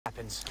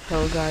weapons.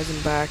 Hello guys,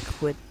 I'm back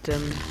with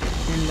and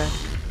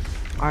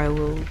I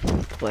will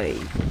play,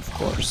 of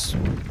course,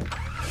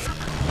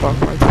 Far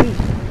Cry 3.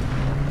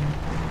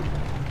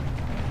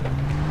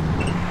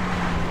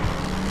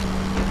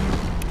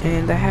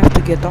 And I have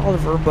to get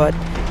Oliver, but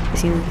it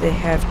seems they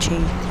have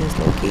changed his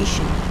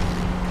location.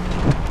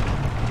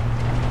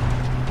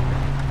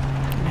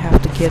 I have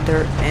to get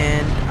there,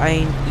 and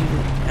I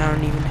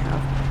don't even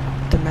have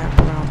the map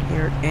around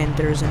here, and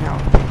there's an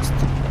outpost.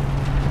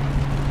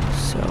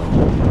 So,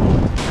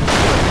 oh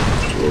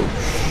shit.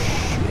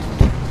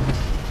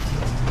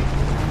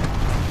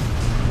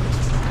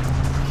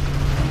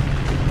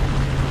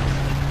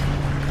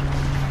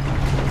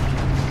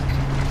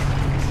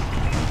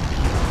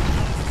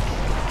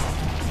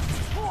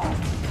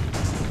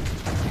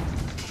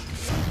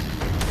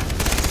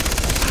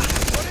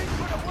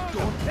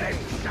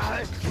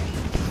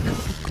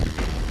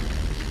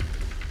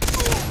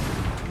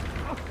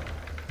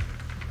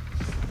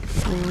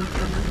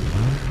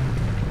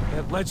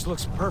 That ledge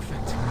looks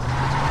perfect.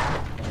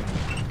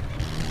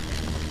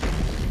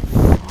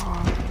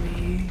 Fuck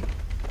me.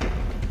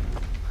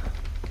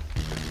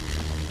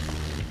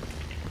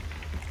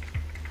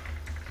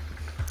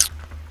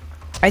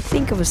 I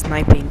think of a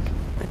sniping.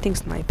 I think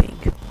sniping.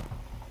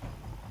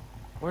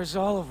 Where's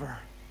Oliver?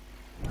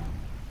 I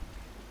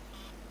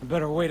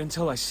better wait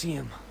until I see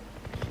him.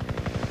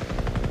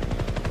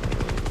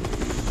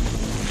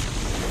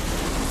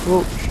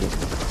 Whoa, shit.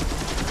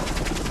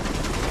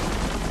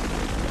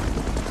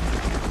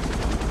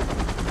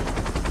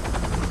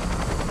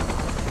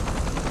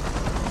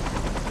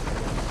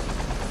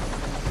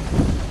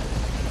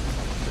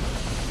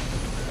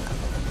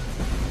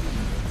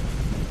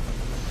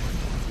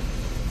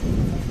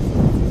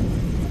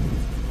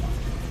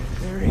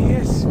 There he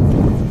is.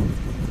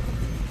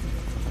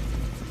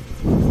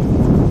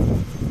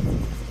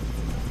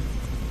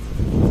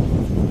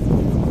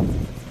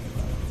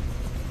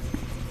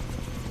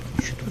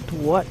 Shoot with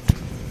what?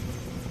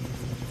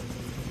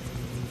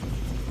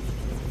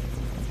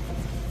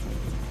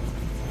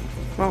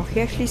 Wow,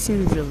 he actually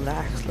seems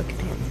relaxed. Look at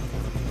him.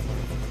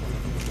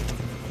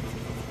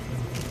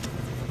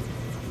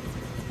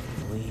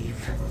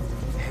 Leave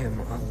him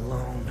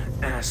alone,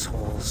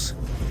 assholes.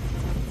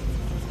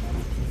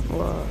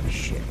 Oh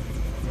shit.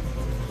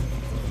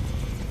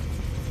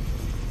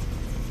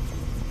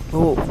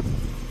 Oh,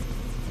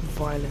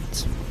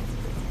 violence.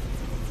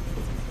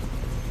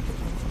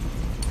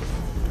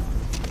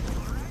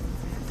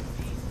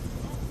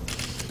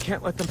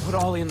 Can't let them put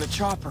Ollie in the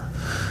chopper.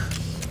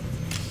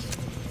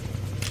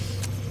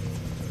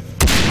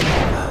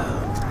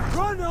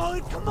 Run,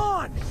 Ollie, come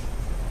on!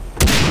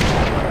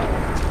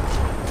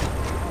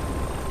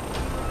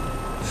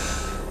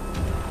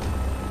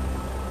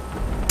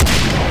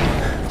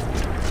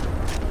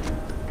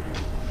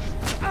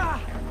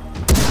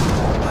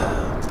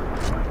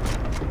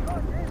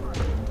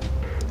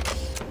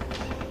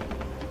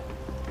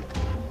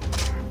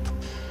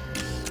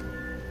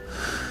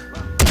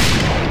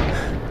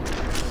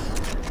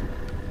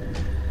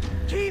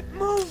 Keep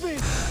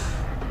moving!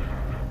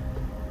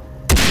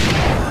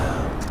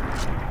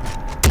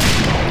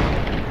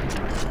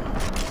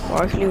 I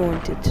actually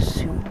wanted to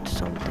shoot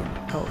something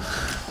else.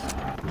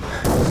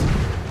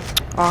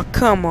 Oh,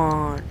 come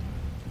on.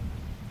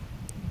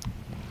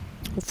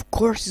 Of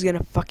course he's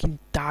gonna fucking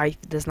die if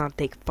he does not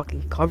take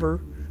fucking cover.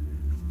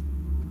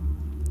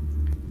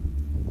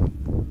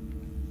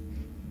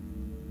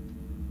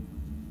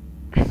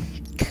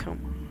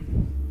 Come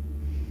on.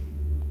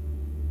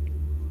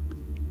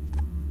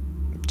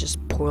 It just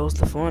spoils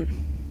the fun.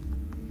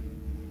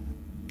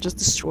 Just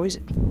destroys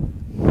it.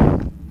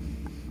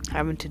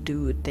 Having to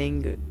do a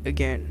thing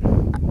again.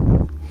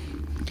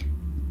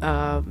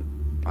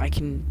 I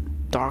can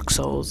Dark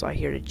Souls. I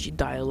hear that you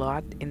die a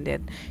lot, and that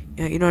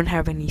you don't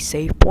have any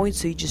save points,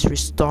 so you just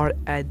restart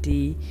at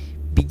the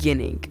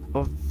beginning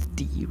of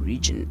the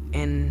region,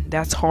 and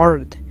that's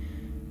hard.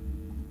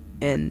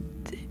 And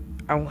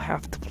I will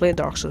have to play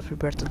Dark Souls,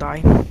 prepare to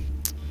die.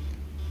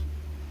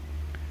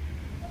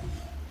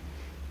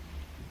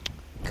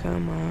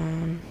 Come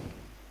on.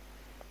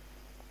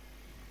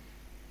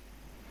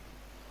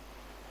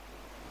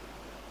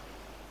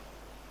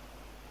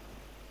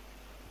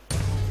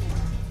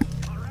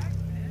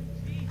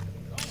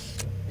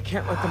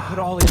 Can't let them put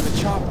Ollie in the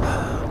chopper.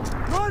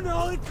 Run,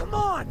 Ollie, come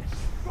on!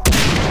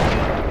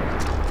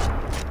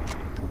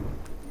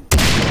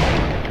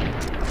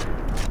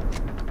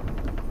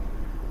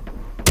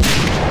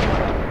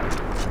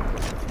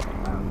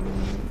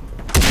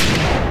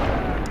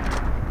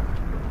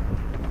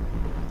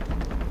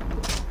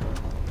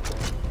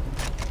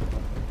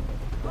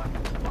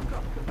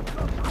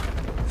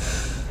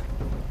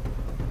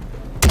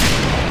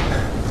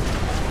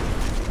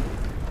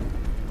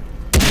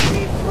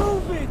 Keep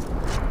moving!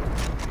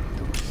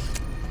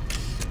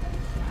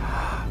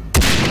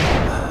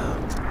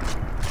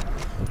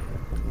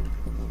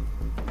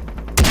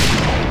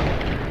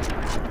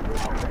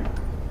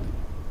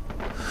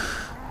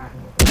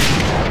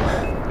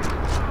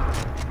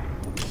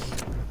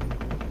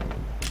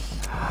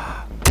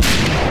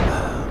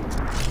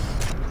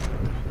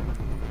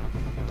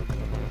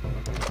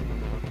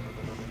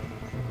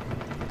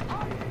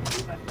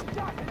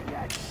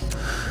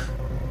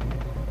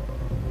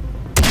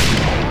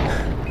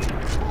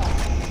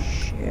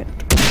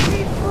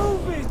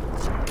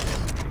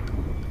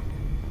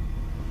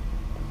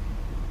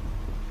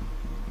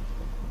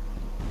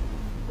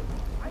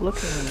 Look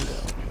at him go.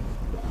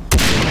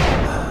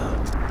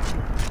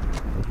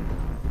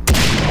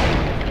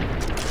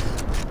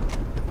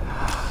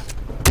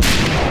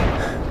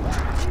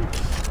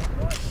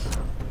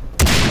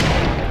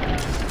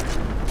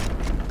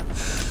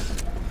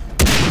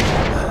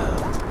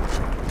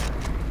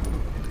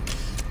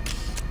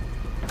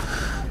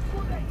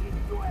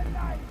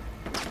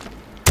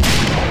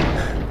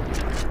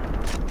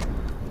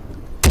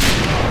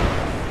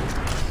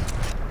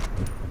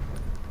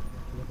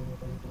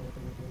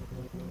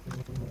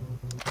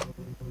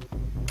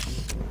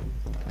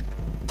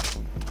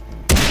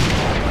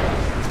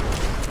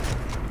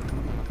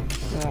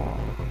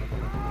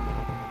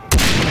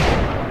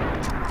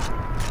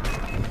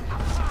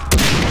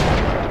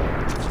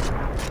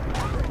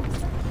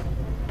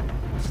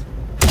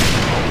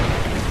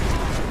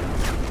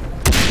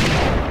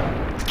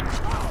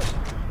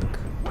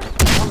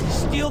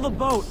 Steal the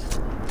boat.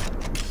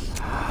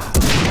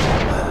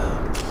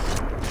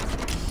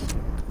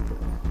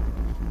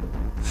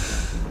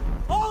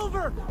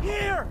 Oliver,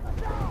 here.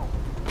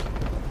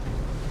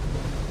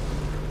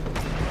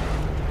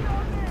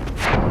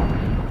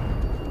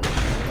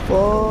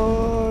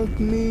 Fuck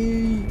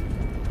me.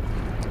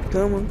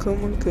 Come on,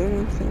 come on, come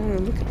on, come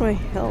on. Look at my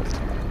health.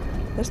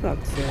 That's not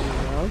fair,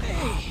 well.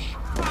 Hey,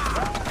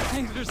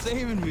 thanks for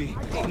saving me.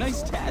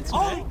 Nice tats,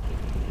 man. Oh,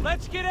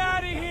 let's get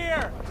out of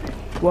here.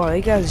 Wow,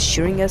 you guys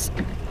shooting at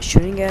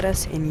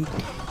us, and you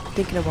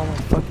thinking about my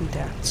fucking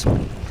tats.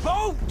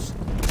 Boat!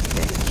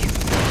 Thank you.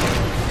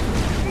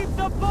 Keep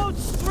the boat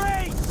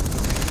straight!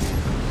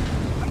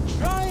 I'm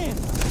trying!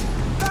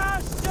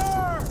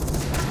 Faster!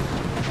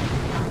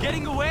 We're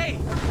getting away!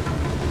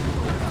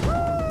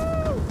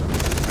 Woo!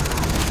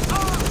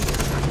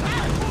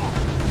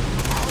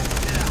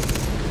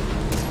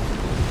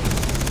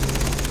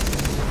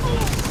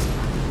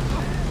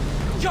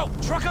 Yo,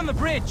 truck on the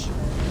bridge!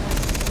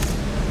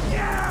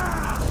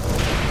 Yeah!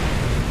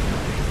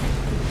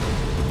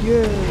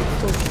 Yeah,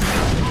 fuck.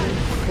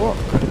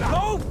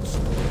 Boat!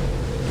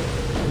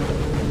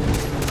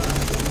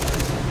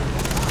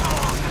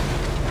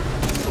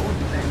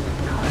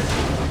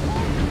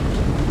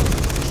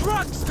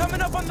 Trucks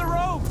coming up on the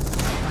road!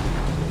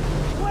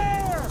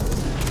 Where?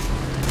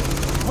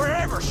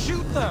 Wherever,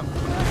 shoot them!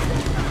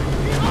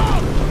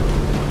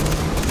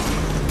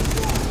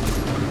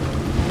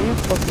 I'm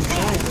fucking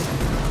trying.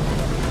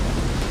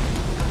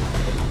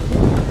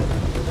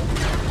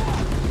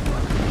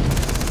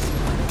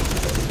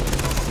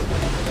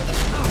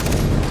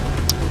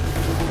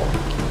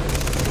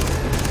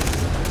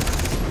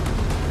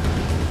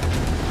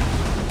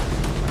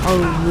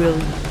 I'll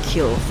really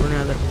kill for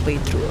another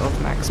playthrough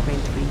of Max Payne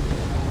 3.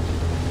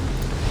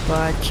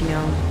 But, you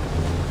know,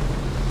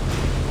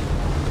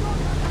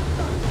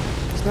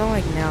 it's not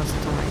like now's the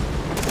time.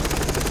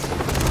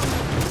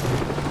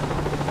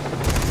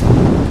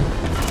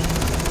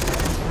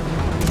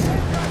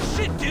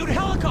 Shit, dude,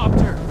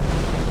 helicopter!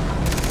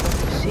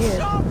 See it?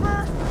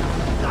 Chopper!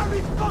 Are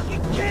you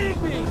fucking kidding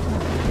me?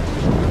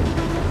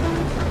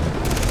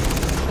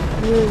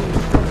 Really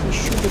fucking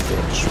shoot the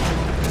bitch.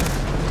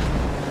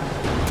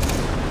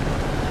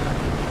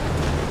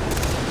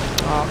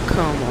 Oh,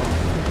 come on.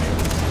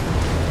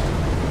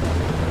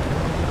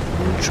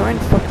 I'm trying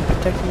to fucking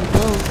protect them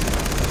both.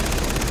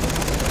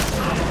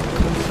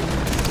 Come on,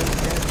 take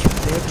that, you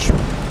bitch.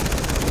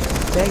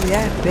 Take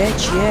that,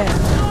 bitch, yeah.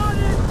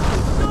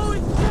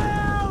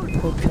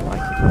 Hope you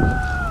like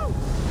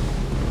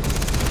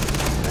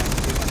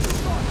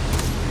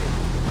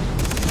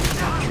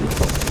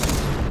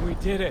it. We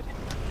did it.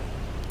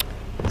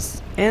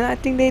 And I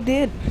think they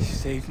did. You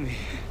saved me.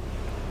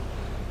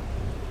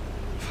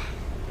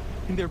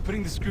 And they're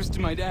putting the screws to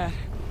my dad.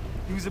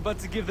 He was about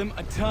to give them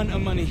a ton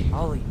of money.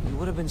 Ollie, you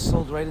would have been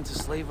sold right into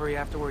slavery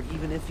afterward,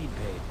 even if he'd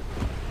paid.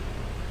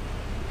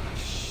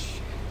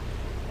 Shit.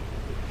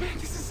 Man,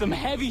 this is some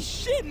heavy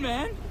shit,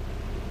 man.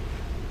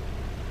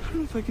 I don't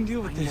know if I can deal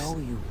with this. I know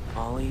you,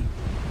 Ollie.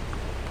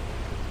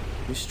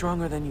 You're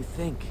stronger than you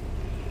think.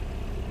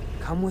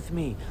 Come with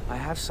me. I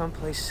have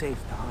someplace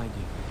safe to hide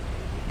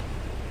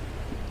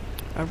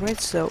you.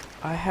 Alright, so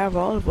I have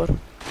Oliver.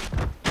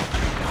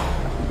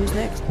 Who's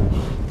next?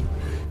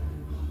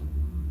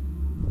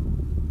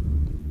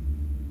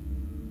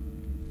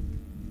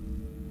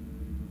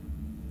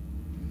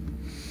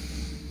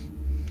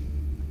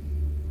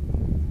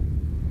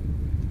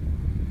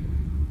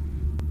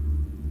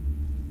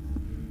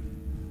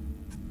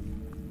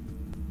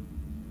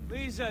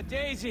 Lisa,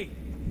 Daisy.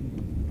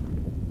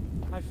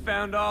 I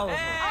found Oliver.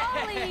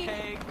 Ollie!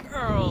 Hey,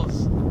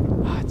 girls.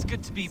 Ah, it's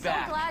good to be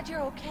back. So glad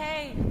you're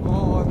okay.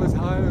 Oh, I'm as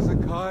high as a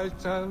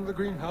kite and the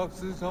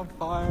greenhouse is on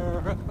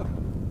fire.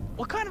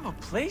 What kind of a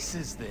place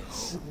is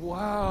this?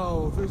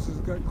 Wow, this has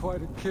got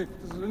quite a kick.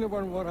 Does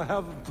anyone want to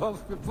have a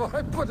puff before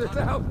I put it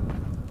out?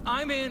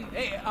 I'm in.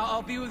 Hey,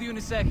 I'll be with you in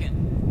a second.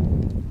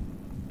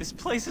 This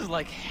place is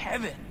like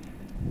heaven.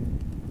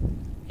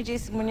 Hey,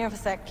 Jason, when you have a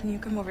sec, can you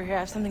come over here? I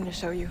have something to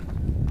show you.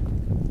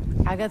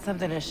 I got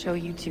something to show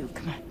you, too.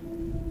 Come on.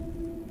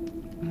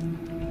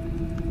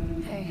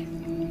 Hey.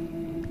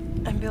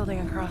 I'm building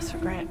a cross for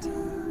Grant.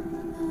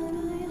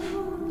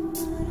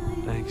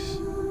 Thanks.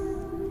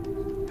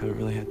 Haven't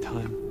really had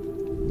time.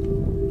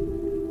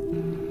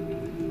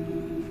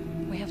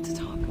 We have to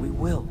talk. We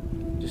will,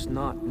 just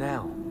not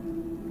now.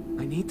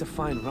 I need to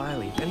find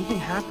Riley. If anything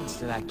happens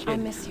to that kid... I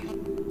miss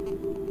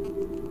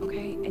you.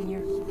 Okay? And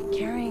you're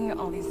carrying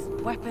all these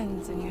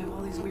weapons and you have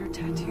all these weird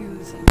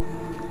tattoos. And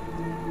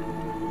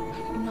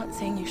I'm not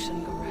saying you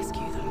shouldn't go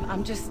rescue them.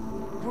 I'm just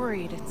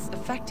worried it's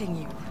affecting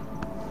you.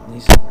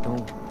 Lisa,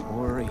 don't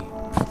worry.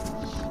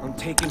 I'm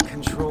taking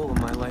control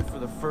of my life for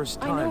the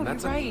first time. I know,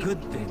 That's you're right. a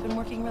good thing. I've been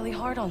working really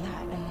hard on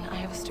that, and I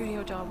have a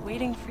studio job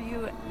waiting for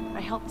you.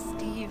 I helped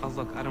Steve. Oh,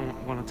 look, I don't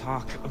want to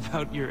talk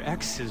about your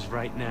exes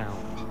right now.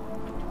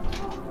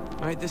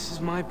 All right, this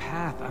is my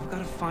path. I've got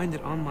to find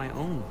it on my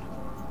own.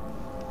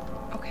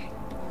 Okay.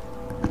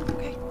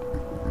 Okay.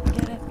 I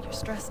get it. You're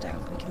stressed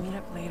out. We can meet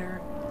up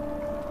later.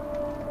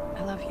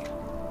 I love you.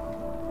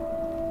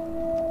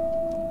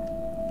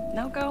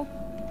 Now go.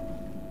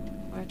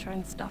 Or I try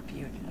and stop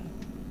you again.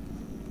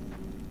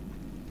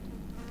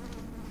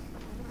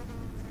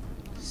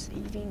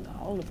 Saving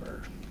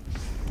Oliver.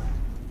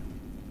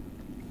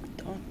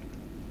 Done.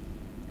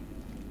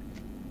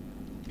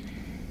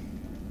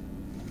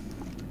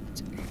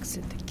 Let's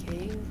exit the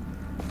cave.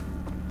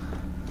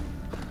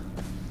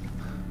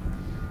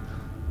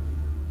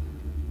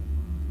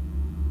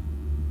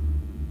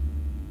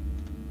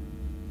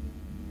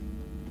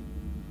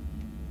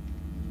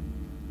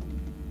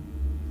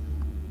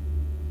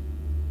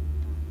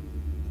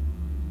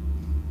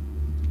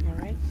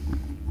 Alright.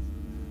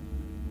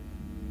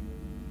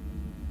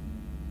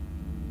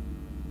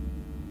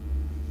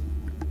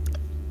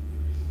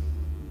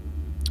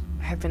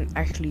 I haven't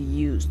actually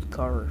used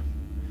cover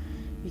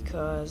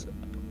because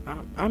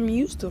I'm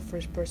used to a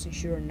first-person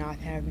shooter not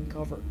having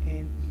cover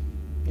and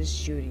just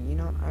shooting. You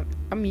know,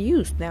 I'm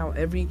used now.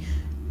 Now you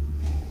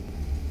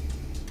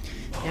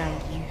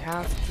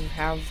have to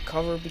have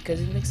cover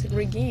because it makes a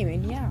great game,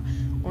 and yeah,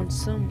 on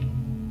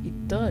some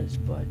it does,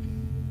 but.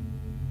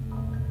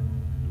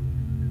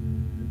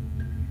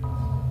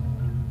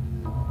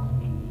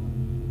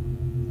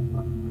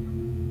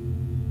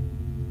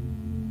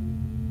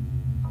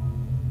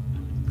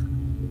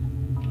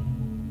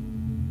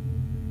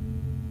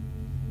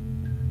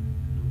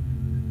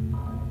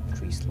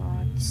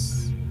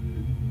 Slots.